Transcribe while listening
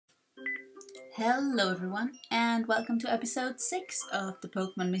Hello everyone, and welcome to episode 6 of the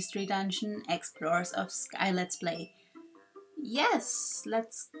Pokemon Mystery Dungeon Explorers of Sky Let's Play. Yes,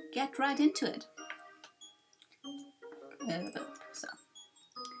 let's get right into it.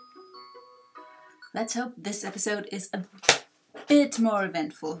 Let's hope this episode is a bit more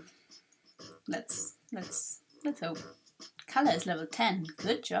eventful. Let's hope. Color is level 10.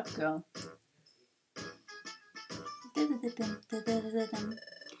 Good job, girl.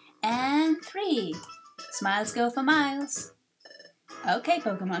 And 3. Smiles go for miles. Okay,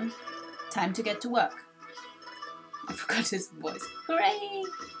 Pokemon. Time to get to work. I forgot his voice. Hooray!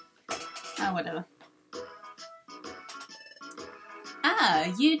 Ah, whatever.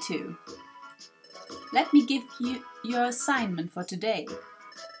 Ah, you two. Let me give you your assignment for today.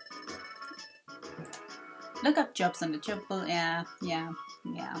 Look up jobs on the job on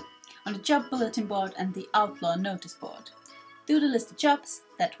the job bulletin board and the outlaw notice board. Do the list of jobs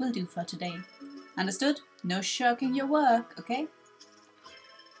that will do for today. Understood? No shirking your work, okay?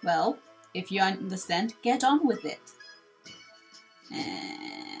 Well, if you understand, get on with it.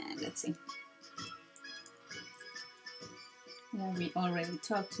 And let's see. Yeah, we already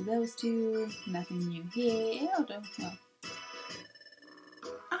talked to those two. Nothing new here. Well.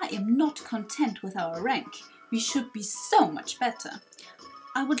 I am not content with our rank. We should be so much better.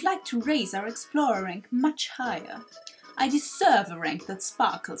 I would like to raise our explorer rank much higher. I deserve a rank that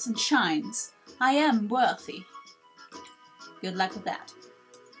sparkles and shines. I am worthy. Good luck with that.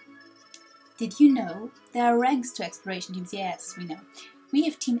 Did you know there are ranks to exploration teams? Yes, we know. We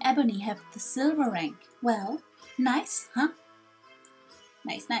of Team Ebony have the silver rank. Well, nice, huh?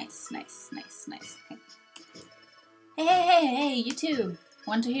 Nice. Okay. Hey, you two.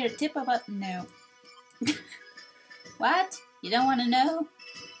 Want to hear a tip about... No. What? You don't want to know?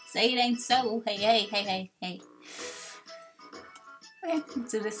 Say it ain't so. Hey. Okay,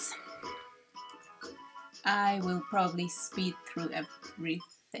 let's do this. I will probably speed through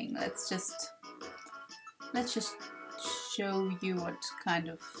everything. Let's just show you what kind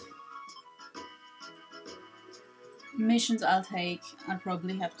of missions I'll take. I'll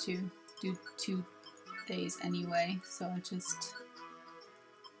probably have to do 2 days anyway, so I'll just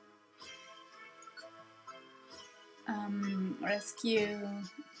rescue,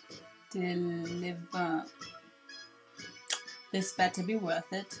 deliver. This better be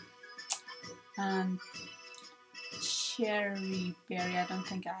worth it. Cherry berry, I don't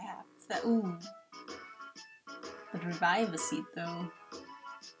think I have that. Ooh. But revive a seed though.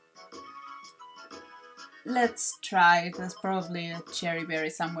 Let's try it. There's probably a cherry berry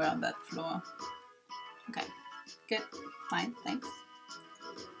somewhere on that floor. Okay. Good. Fine, thanks.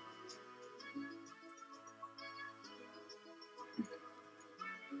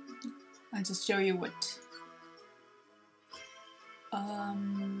 I'll just show you what.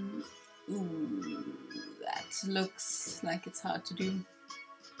 Ooh, that looks like it's hard to do.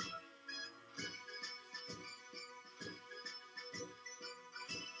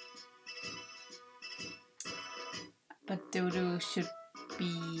 But Dodo should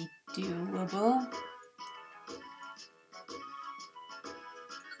be doable.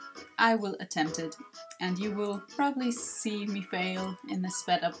 I will attempt it, and you will probably see me fail in a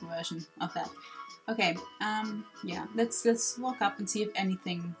sped up version of that. Okay, yeah, let's walk up and see if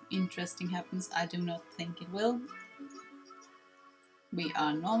anything interesting happens. I do not think it will. We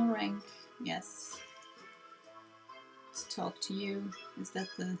are normal rank, yes. Let's talk to you. Is that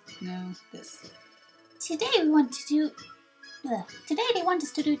the... no, this. Today they want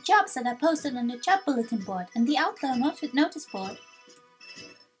us to do jobs that are posted on the job bulletin board and the outlaw notice board.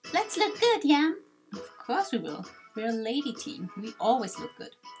 Let's look good, Yam. Of course we will. We're a lady team. We always look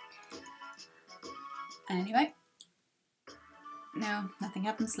good. Anyway. No, nothing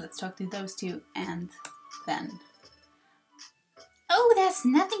happens. Let's talk to those two and then... Oh, there's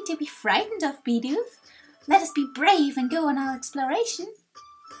nothing to be frightened of, Bidoof. Let us be brave and go on our exploration.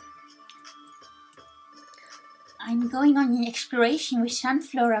 I'm going on an exploration with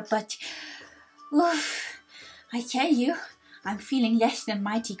Sunflora, but... oof, I tell you, I'm feeling less than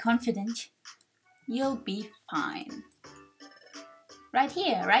mighty confident. You'll be fine. Right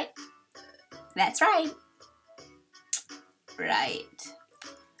here, right? That's right. Right.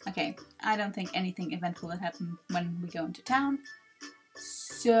 Okay, I don't think anything eventful will happen when we go into town.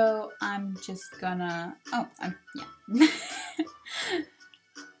 So I'm just gonna... yeah.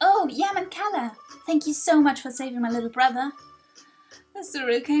 Oh, Yam and Kala! Thank you so much for saving my little brother. The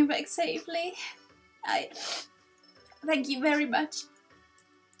Zuru came back safely. Thank you very much.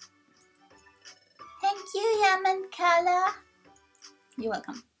 Thank you, Yam and Kala. You're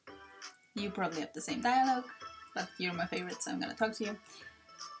welcome. You probably have the same dialogue, but you're my favorite, so I'm gonna talk to you.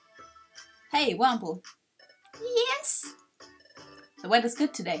 Hey, Wample. Yes? The weather's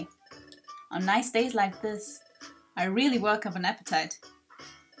good today. On nice days like this, I really work up an appetite.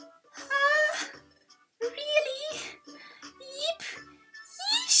 Really? Yep.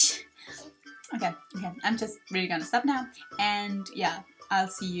 Yeesh. Okay, I'm just really gonna stop now. And yeah, I'll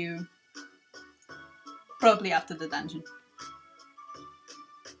see you probably after the dungeon.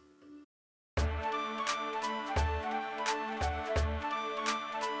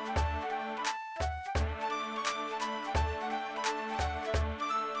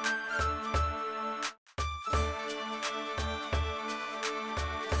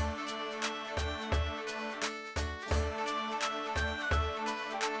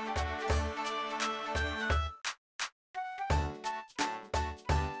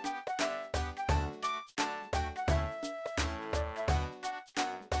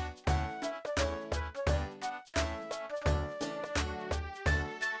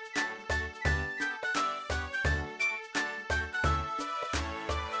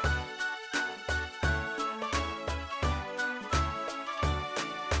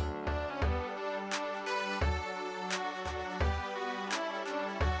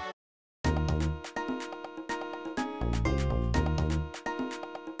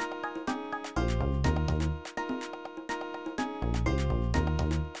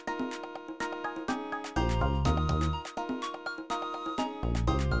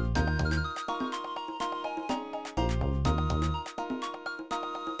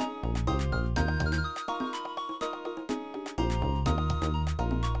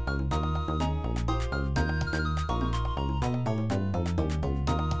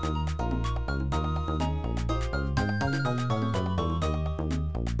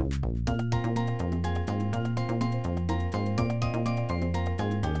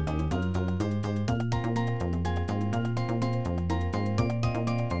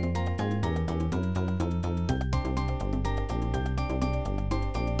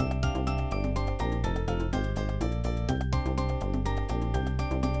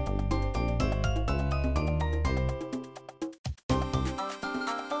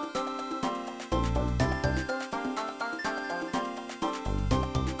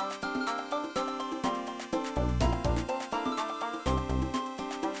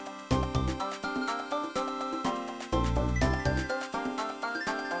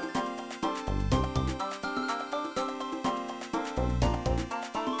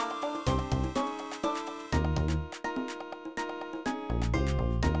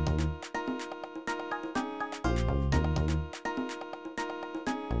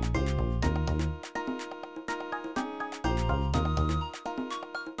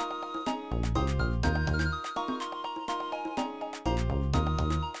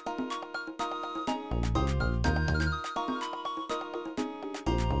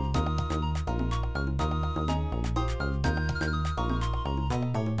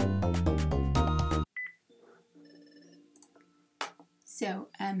 So,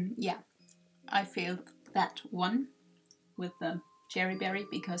 yeah, I failed that one with the cherry berry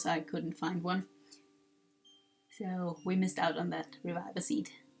because I couldn't find one. So we missed out on that reviver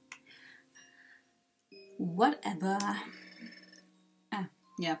seed. Whatever. Ah,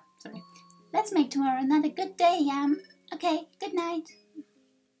 yeah, sorry. Let's make tomorrow another good day, Yam. Okay, good night.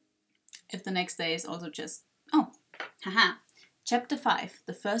 If the next day is also just... Oh, haha. Chapter 5,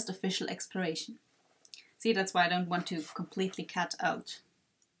 the first official exploration. See, that's why I don't want to completely cut out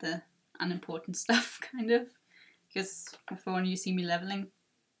the unimportant stuff, kind of. Because for when you see me leveling.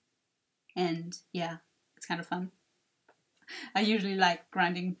 And yeah, it's kind of fun. I usually like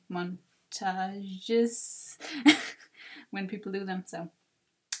grinding montages when people do them, so.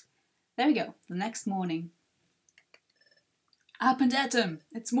 There we go, the next morning. Up and at 'em!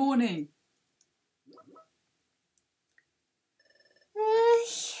 It's morning!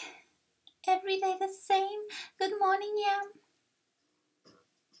 Every day the same. Good morning, Yam.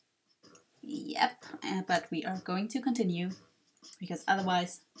 Yep, but we are going to continue, because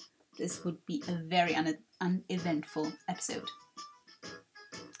otherwise this would be a very uneventful episode.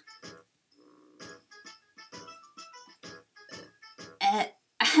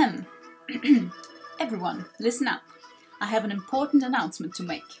 Ahem. Everyone, listen up. I have an important announcement to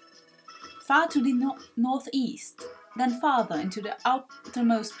make. Far to the northeast, then farther into the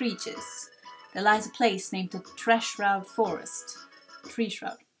outermost reaches, there lies a place named the Tree-Shroud Forest.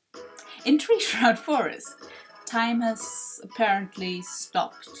 Tree-Shroud. In Tree-Shroud Forest, time has apparently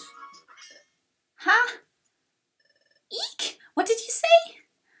stopped. Huh? Eek! What did you say?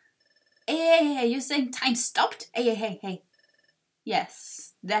 Hey, you're saying time stopped? Hey.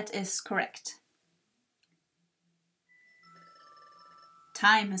 Yes, that is correct.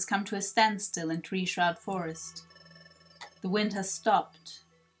 Time has come to a standstill in Tree Shroud Forest. The wind has stopped.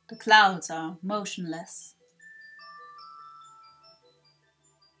 The clouds are motionless.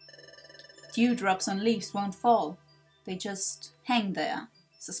 Dewdrops on leaves won't fall. They just hang there,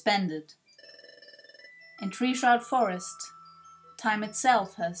 suspended. In Tree Shroud Forest, time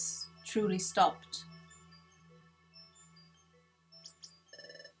itself has truly stopped.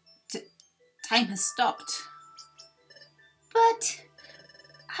 Time has stopped. But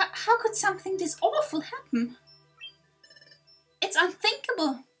how could something this awful happen? It's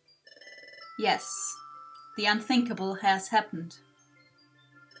unthinkable. Yes, the unthinkable has happened.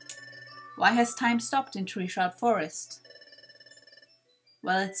 Why has time stopped in Tree Shroud Forest?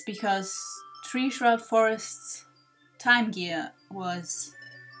 Well, it's because Tree Shroud Forest's time gear was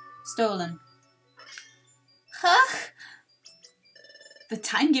stolen. Huh? The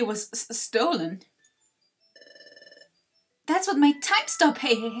time gear was stolen? That's what made time stop.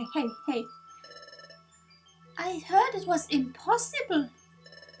 Hey. I heard it was impossible.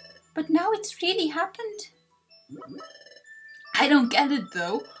 But now it's really happened. I don't get it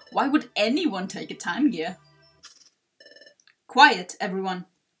though. Why would anyone take a time gear? Quiet, everyone.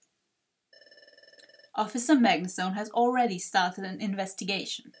 Officer Magnezone has already started an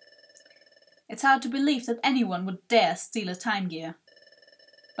investigation. It's hard to believe that anyone would dare steal a time gear.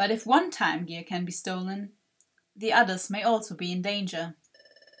 But if one time gear can be stolen, the others may also be in danger.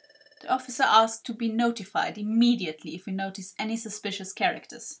 The officer asked to be notified immediately if we notice any suspicious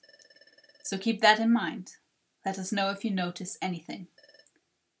characters. So keep that in mind. Let us know if you notice anything.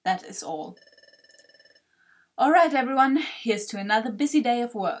 That is all. Alright everyone, here's to another busy day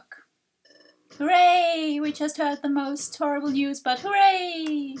of work. Hooray! We just heard the most horrible news, but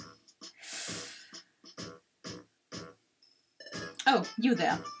hooray! Oh, you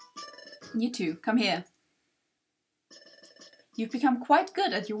there. You too, come here. You've become quite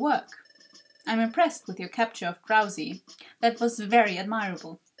good at your work. I'm impressed with your capture of Drowsy. That was very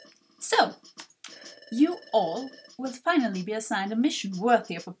admirable. So, you all will finally be assigned a mission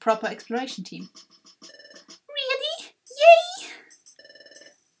worthy of a proper exploration team. Really? Yay!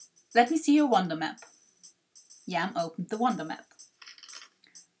 Let me see your wonder map. Yam opened the wonder map.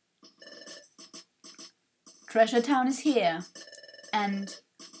 Treasure Town is here, and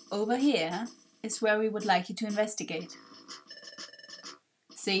over here is where we would like you to investigate.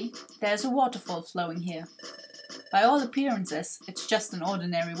 See, there's a waterfall flowing here. By all appearances, it's just an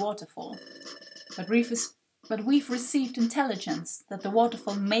ordinary waterfall. But we've received intelligence that the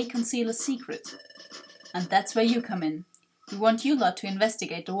waterfall may conceal a secret. And that's where you come in. We want you lot to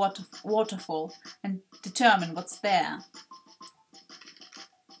investigate the waterfall and determine what's there.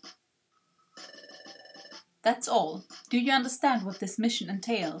 That's all. Do you understand what this mission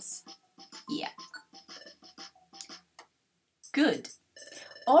entails? Yeah. Good.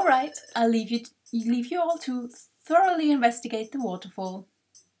 All right, I'll leave you all to thoroughly investigate the waterfall.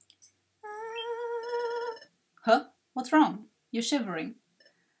 Huh? What's wrong? You're shivering.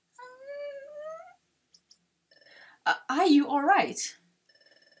 Are you all right?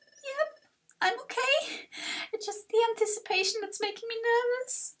 Yep, I'm okay. It's just the anticipation that's making me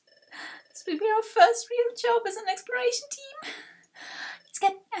nervous. This will be our first real job as an exploration team.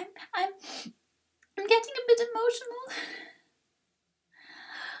 I'm getting a bit emotional.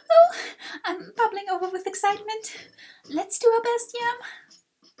 Oh, I'm bubbling over with excitement. Let's do our best,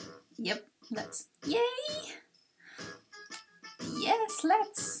 Yam. Yep, let's. Yay! Yes,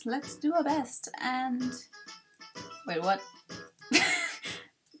 let's do our best. And wait, what?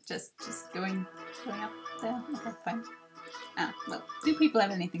 just going up there. Okay, fine. Ah, well, do people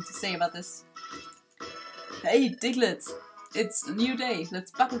have anything to say about this? Hey, Diglets! It's a new day.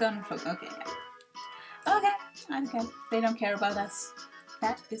 Let's buckle down and focus. Okay, yeah. Okay. They don't care about us.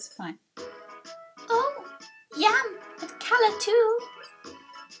 That is fine. Oh, Yam, but color too.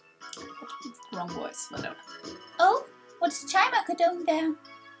 Wrong voice, whatever. Oh, what's the chimer doing there?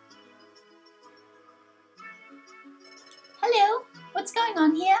 Hello, what's going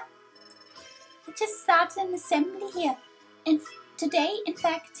on here? I just started an assembly here. Today, in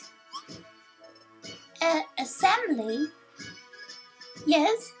fact. Assembly?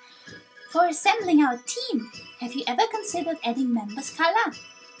 Yes, for assembling our team. Have you ever considered adding members, Kala?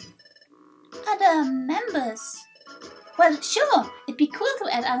 Other members? Well, sure, it'd be cool to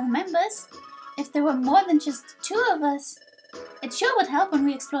add other members. If there were more than just 2 of us. It sure would help when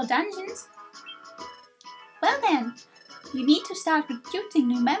we explore dungeons. Well then, we need to start recruiting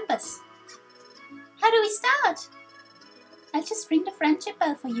new members. How do we start? I'll just ring the friendship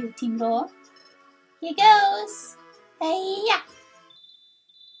bell for you, Team Lore. Here goes. Hey-ya!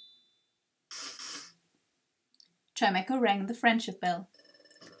 Trimeco rang the friendship bell.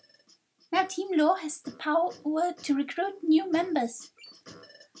 Now Team Law has the power to recruit new members.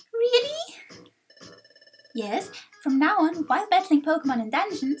 Really? Yes, from now on, while battling Pokemon in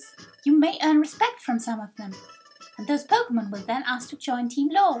dungeons, you may earn respect from some of them. And those Pokemon will then ask to join Team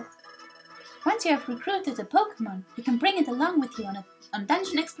Law. Once you have recruited a Pokemon, you can bring it along with you on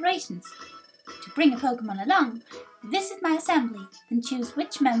dungeon explorations. To bring a Pokemon along, visit my assembly, then choose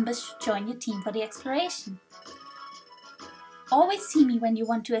which members should join your team for the exploration. Always see me when you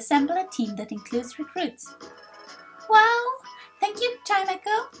want to assemble a team that includes recruits. Wow! Thank you, Time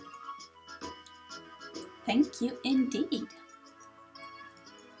Echo! Thank you indeed.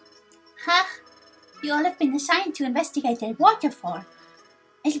 Ha! You all have been assigned to investigate that waterfall.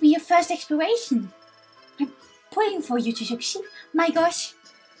 It'll be your first exploration. I'm pulling for you to succeed. My gosh!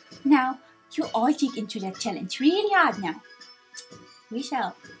 Now, you all dig into that challenge really hard now. We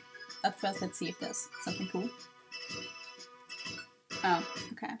shall. But first, let's see if there's something cool. Oh,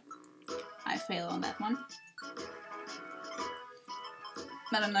 okay. I fail on that one.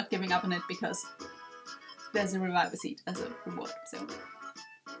 But I'm not giving up on it because there's a revival seed as a reward, so.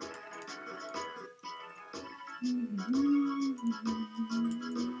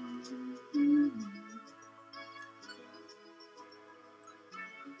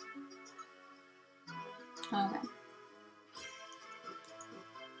 Okay.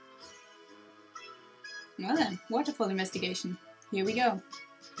 Well then, waterfall investigation. Here we go.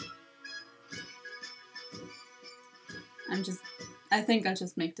 I think I'll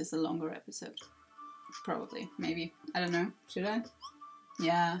just make this a longer episode. Probably, maybe. I don't know. Should I?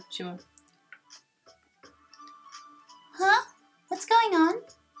 Yeah, sure. Huh? What's going on?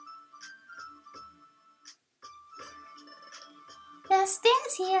 There are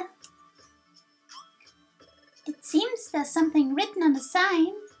stairs here. It seems there's something written on the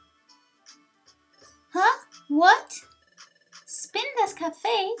sign. Huh? What? Spinder's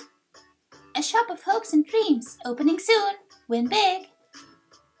Cafe? A shop of hopes and dreams, opening soon. Win big.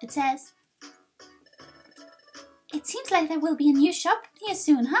 It says. It seems like there will be a new shop here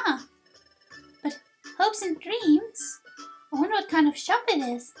soon, huh? But hopes and dreams? I wonder what kind of shop it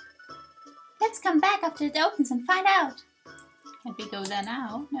is. Let's come back after it opens and find out. Can't we go there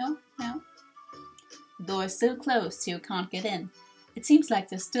now? No? The door is still closed, so you can't get in. It seems like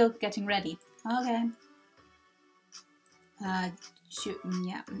they're still getting ready. Okay.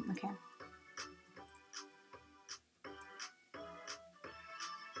 Yeah, okay.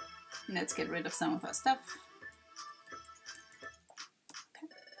 Let's get rid of some of our stuff. Okay.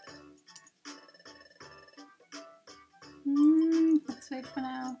 Let's wait for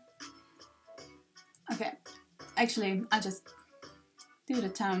now. Okay. Actually, I'll just do the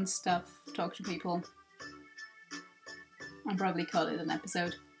town stuff, talk to people. I'll probably call it an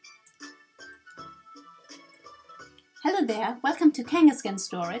episode. Hello there, welcome to Kangaskhan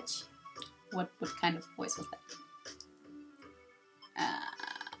Storage. What kind of voice was that?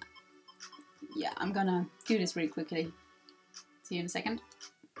 Yeah, I'm gonna do this really quickly. See you in a second.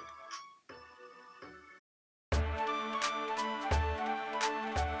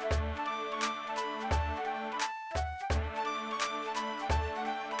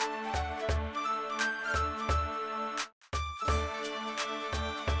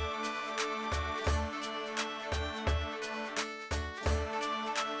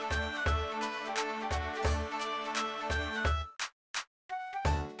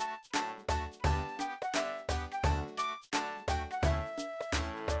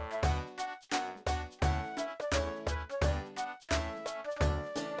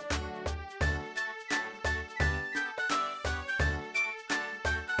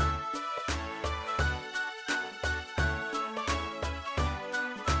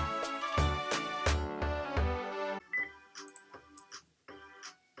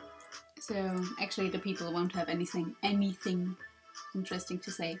 So actually the people won't have anything interesting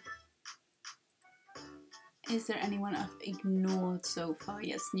to say. Is there anyone I've ignored so far?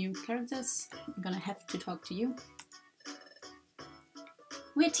 Yes, new characters. I'm gonna have to talk to you.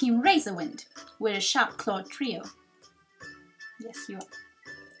 We're Team Razorwind. We're a sharp-clawed trio. Yes, you are.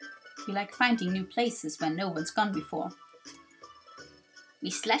 We like finding new places where no one's gone before. We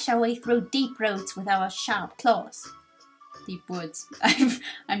slash our way through deep roads with our sharp claws. Deep woods.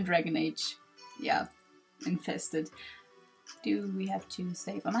 I'm Dragon Age. Yeah, infested. Do we have to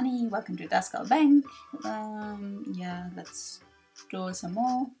save our money? Welcome to Duskull Bank. Yeah, let's draw some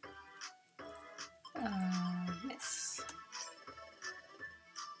more. Let's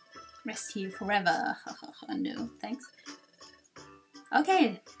rest here forever. No, thanks.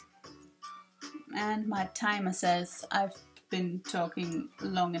 Okay. And my timer says I've been talking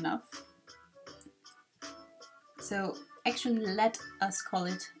long enough. So actually let us call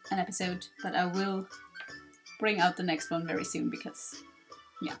it an episode, but I will bring out the next one very soon because,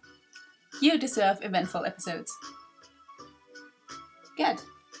 yeah, you deserve eventful episodes. Good.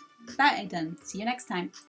 Bye then. See you next time.